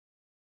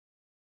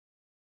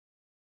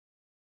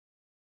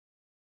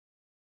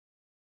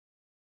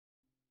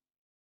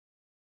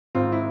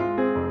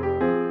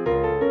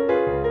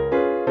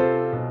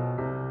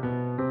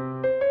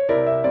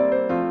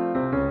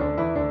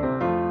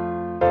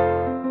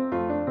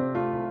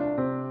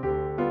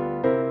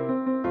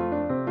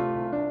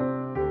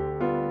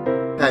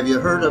Have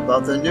you heard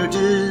about the new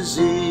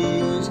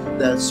disease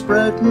that's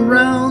spreading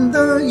around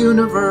the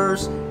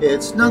universe?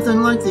 It's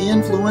nothing like the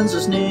influenza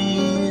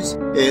sneeze.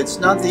 It's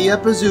not the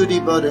eppizudy,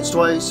 but it's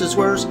twice as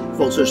worse.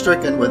 Folks are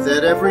stricken with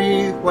it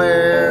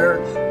everywhere.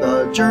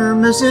 The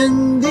germ is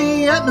in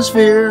the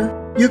atmosphere.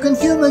 You can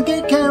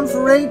fumigate,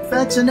 camphorate,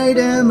 vaccinate,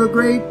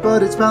 emigrate,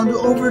 but it's bound to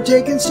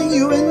overtake and sting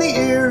you in the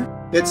ear.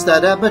 It's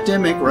that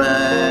epidemic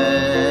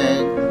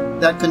rag,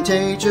 that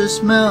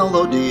contagious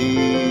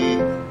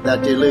melody,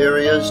 that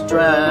delirious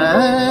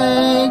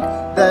drag,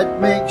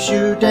 that makes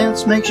you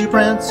dance, makes you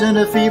prance in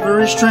a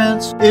feverish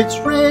trance. It's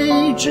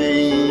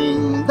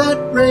raging, that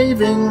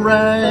raving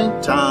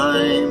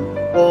ragtime.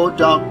 Oh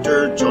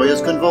doctor,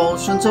 joyous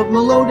convulsions of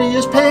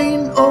melodious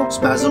pain. Oh,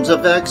 spasms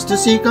of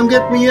ecstasy, come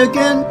get me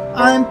again.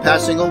 I'm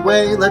passing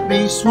away, let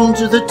me swoon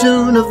to the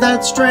tune of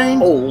that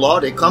strain. Oh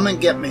lawdy, come and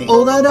get me.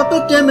 Oh that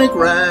epidemic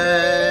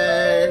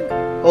rag,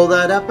 oh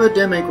that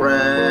epidemic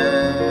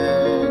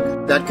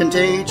rag, that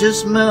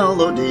contagious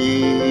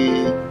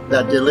melody,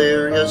 that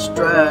delirious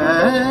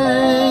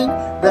drag,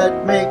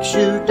 that makes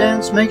you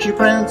dance, makes you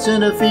prance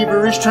in a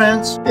feverish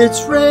trance.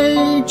 It's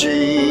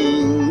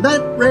raging,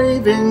 that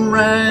raving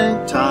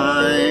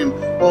ragtime.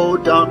 Oh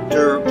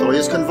doctor,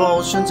 joyous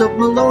convulsions of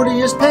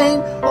melodious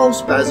pain. Oh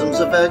spasms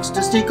of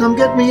ecstasy, come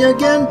get me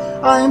again.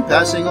 I'm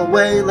passing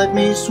away, let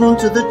me swoon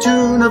to the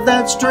tune of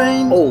that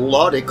strain. Oh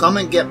lawdy, come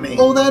and get me.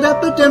 Oh that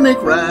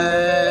epidemic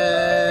rag.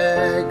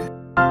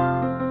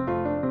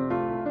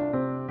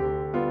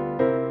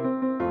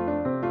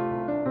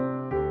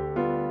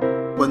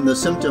 When the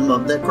symptom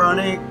of that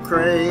chronic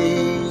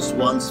craze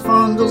once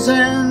fondles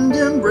and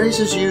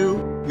embraces you,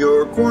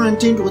 you're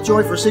quarantined with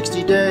joy for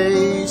 60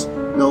 days.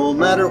 No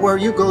matter where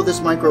you go, this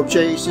microbe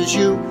chases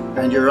you,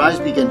 and your eyes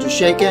begin to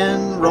shake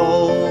and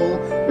roll.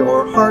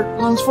 Your heart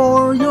longs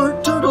for your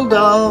turtle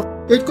dove.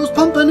 It goes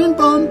pumping and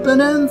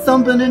bumping and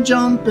thumping and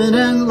jumping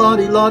and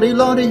lawdy, lawdy,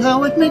 lawdy,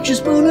 how it makes you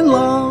spoon in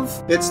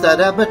love. It's that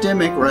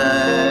epidemic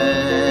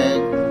rag,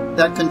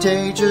 that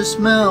contagious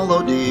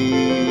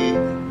melody,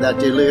 that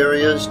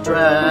delirious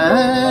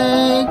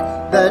drag,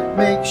 that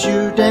makes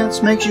you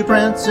dance, makes you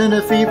prance in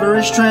a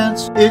feverish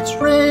trance. It's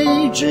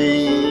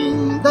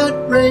raging, that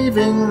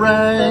raving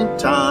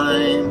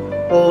ragtime.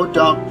 Oh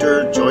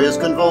doctor, joyous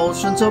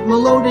convulsions of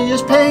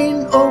melodious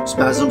pain. Oh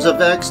spasms of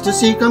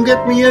ecstasy, come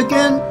get me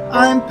again.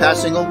 I'm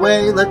passing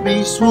away, let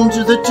me swoon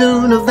to the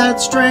tune of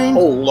that strain.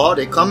 Oh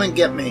lawdy, come and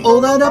get me.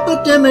 Oh that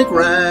epidemic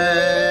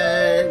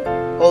rag,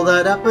 oh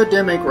that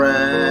epidemic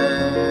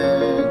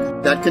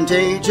rag, that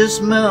contagious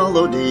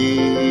melody,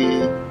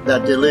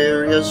 that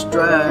delirious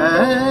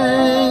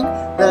drag,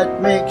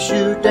 that makes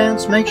you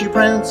dance, makes you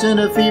prance in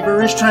a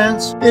feverish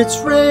trance.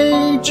 It's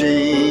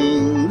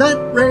raging, that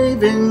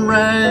raving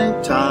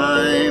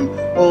ragtime.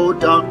 Oh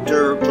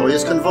doctor,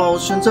 joyous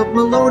convulsions of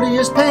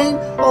melodious pain.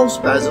 Oh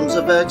spasms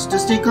of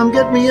ecstasy, come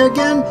get me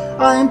again.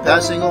 I'm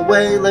passing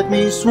away, let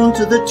me swoon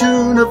to the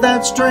tune of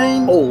that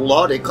strain. Oh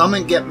lawdy, come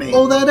and get me.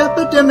 Oh that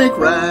epidemic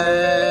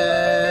rag.